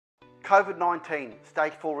COVID-19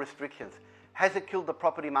 stage 4 restrictions. Has it killed the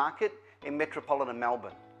property market in Metropolitan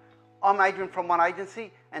Melbourne? I'm Adrian from One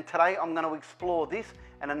Agency, and today I'm going to explore this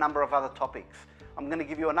and a number of other topics. I'm going to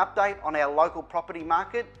give you an update on our local property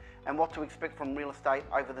market and what to expect from real estate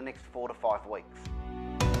over the next 4 to 5 weeks.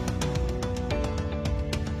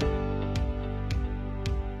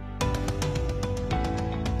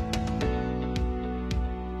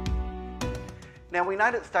 Now, we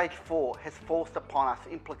know that stage 4 has forced upon us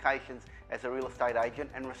implications as a real estate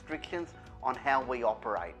agent and restrictions on how we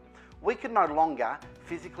operate. We can no longer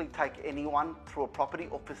physically take anyone through a property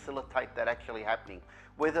or facilitate that actually happening,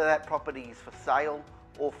 whether that property is for sale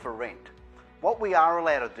or for rent. What we are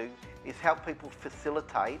allowed to do is help people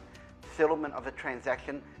facilitate settlement of a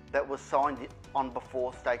transaction that was signed on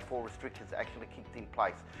before stage 4 restrictions actually kicked in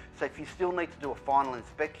place. So if you still need to do a final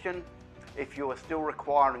inspection, if you are still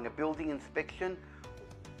requiring a building inspection,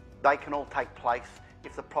 they can all take place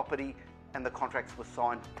if the property and the contracts were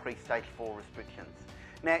signed pre-stage 4 restrictions.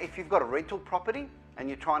 Now, if you've got a rental property and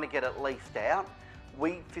you're trying to get it leased out,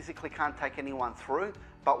 we physically can't take anyone through,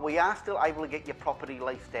 but we are still able to get your property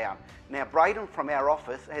leased out. Now, Braden from our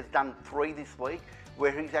office has done 3 this week,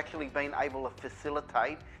 where he's actually been able to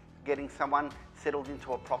facilitate getting someone settled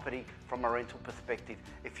into a property from a rental perspective.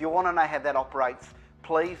 If you want to know how that operates,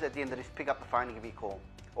 please, at the end of this, pick up the phone and give me a call,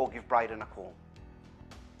 or give Braden a call.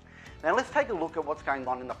 Now, let's take a look at what's going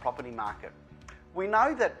on in the property market. We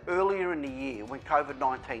know that earlier in the year, when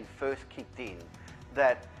COVID-19 first kicked in,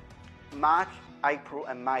 that March, April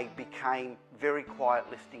and May became very quiet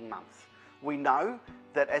listing months. We know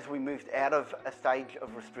that as we moved out of a stage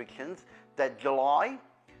of restrictions, that July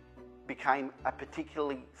became a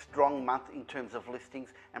particularly strong month in terms of listings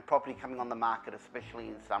and property coming on the market, especially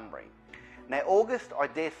in Sunbury. Now, August, I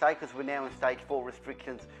dare say, because we're now in stage 4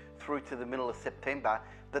 restrictions through to the middle of September,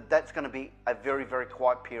 that's going to be a very, very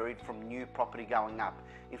quiet period from new property going up.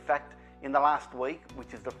 In fact, in the last week,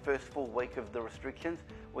 which is the first full week of the restrictions,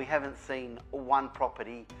 we haven't seen one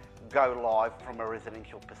property go live from a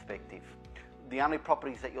residential perspective. The only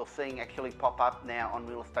properties that you're seeing actually pop up now on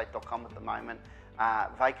realestate.com at the moment are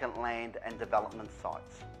vacant land and development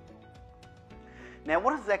sites. Now,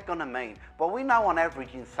 what is that going to mean? Well, we know on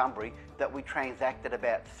average in Sunbury that we transact at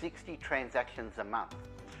about 60 transactions a month.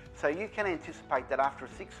 So you can anticipate that after a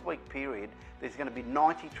 6-week period, there's going to be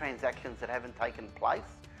 90 transactions that haven't taken place.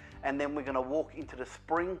 And then we're going to walk into the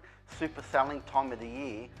spring super selling time of the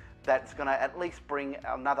year that's going to at least bring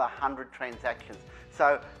another 100 transactions.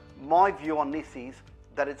 So my view on this is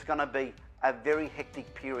that it's going to be a very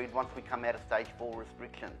hectic period once we come out of stage 4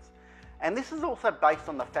 restrictions. And this is also based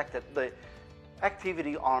on the fact that the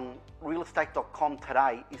activity on realestate.com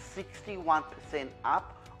today is 61%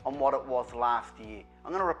 up on what it was last year. I'm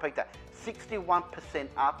going to repeat that, 61%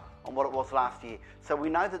 up on what it was last year. So we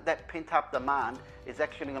know that that pent-up demand is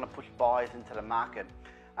actually going to push buyers into the market.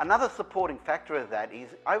 Another supporting factor of that is,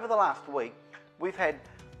 over the last week, we've had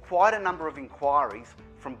quite a number of inquiries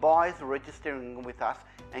from buyers registering with us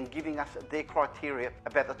and giving us their criteria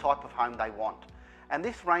about the type of home they want. And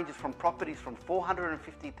this ranges from properties from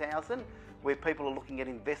 $450,000, where people are looking at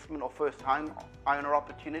investment or first home owner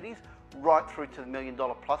opportunities, right through to the $1 million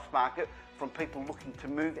plus market, from people looking to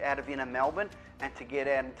move out of inner Melbourne and to get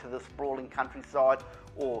out into the sprawling countryside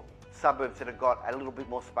or suburbs that have got a little bit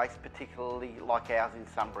more space, particularly like ours in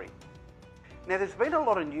Sunbury. Now, there's been a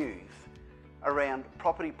lot of news around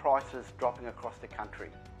property prices dropping across the country.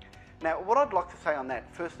 Now, what I'd like to say on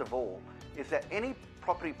that, first of all, is that any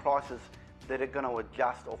property prices that are going to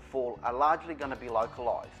adjust or fall are largely going to be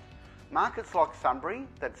localised. Markets like Sunbury,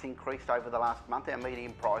 that's increased over the last month, our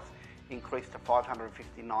median price increased to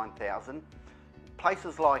 $559,000.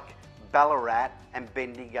 Places like Ballarat and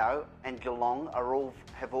Bendigo and Geelong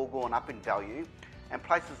have all gone up in value, and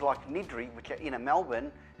places like Niddrie, which are inner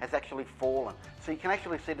Melbourne, has actually fallen. So you can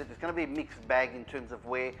actually see that there's going to be a mixed bag in terms of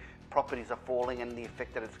where properties are falling and the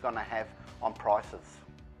effect that it's going to have on prices.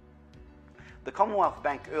 The Commonwealth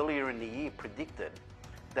Bank earlier in the year predicted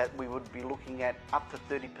that we would be looking at up to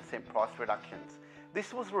 30% price reductions.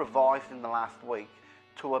 This was revised in the last week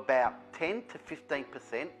to about 10 to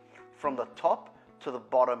 15% from the top to the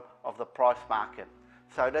bottom of the price market.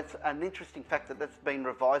 So that's an interesting fact that's been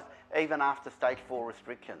revised even after stage 4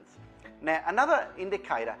 restrictions. Now, another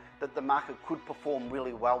indicator that the market could perform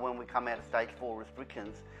really well when we come out of stage 4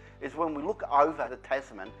 restrictions is when we look over the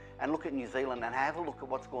Tasman and look at New Zealand and have a look at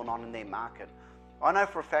what's going on in their market. I know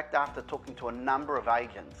for a fact, after talking to a number of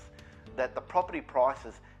agents, that the property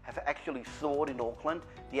prices have actually soared in Auckland,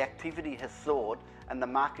 the activity has soared, and the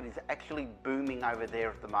market is actually booming over there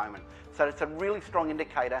at the moment. So it's a really strong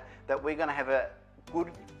indicator that we're going to have a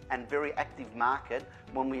good and very active market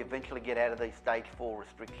when we eventually get out of these stage 4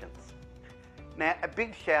 restrictions. Now, a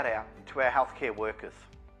big shout out to our healthcare workers.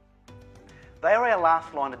 They are our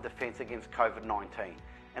last line of defence against COVID-19,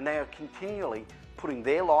 and they are continually putting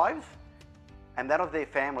their lives and that of their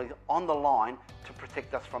families on the line to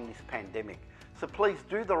protect us from this pandemic. So please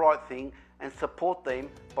do the right thing and support them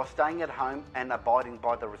by staying at home and abiding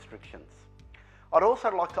by the restrictions. I'd also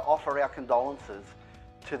like to offer our condolences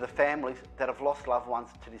to the families that have lost loved ones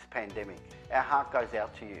to this pandemic. Our heart goes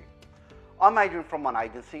out to you. I'm Adrian from my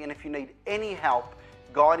agency, and if you need any help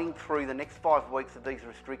guiding through the next 5 weeks of these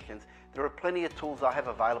restrictions, there are plenty of tools I have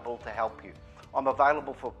available to help you. I'm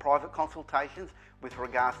available for private consultations with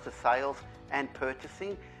regards to sales and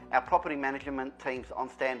purchasing. Our property management team's on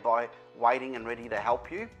standby, waiting and ready to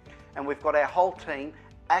help you. And we've got our whole team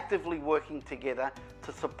actively working together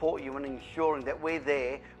to support you and ensuring that we're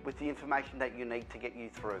there with the information that you need to get you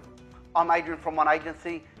through. I'm Adrian from my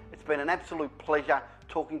agency. It's been an absolute pleasure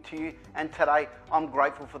talking to you, and today I'm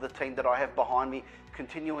grateful for the team that I have behind me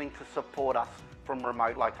continuing to support us from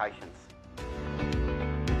remote locations.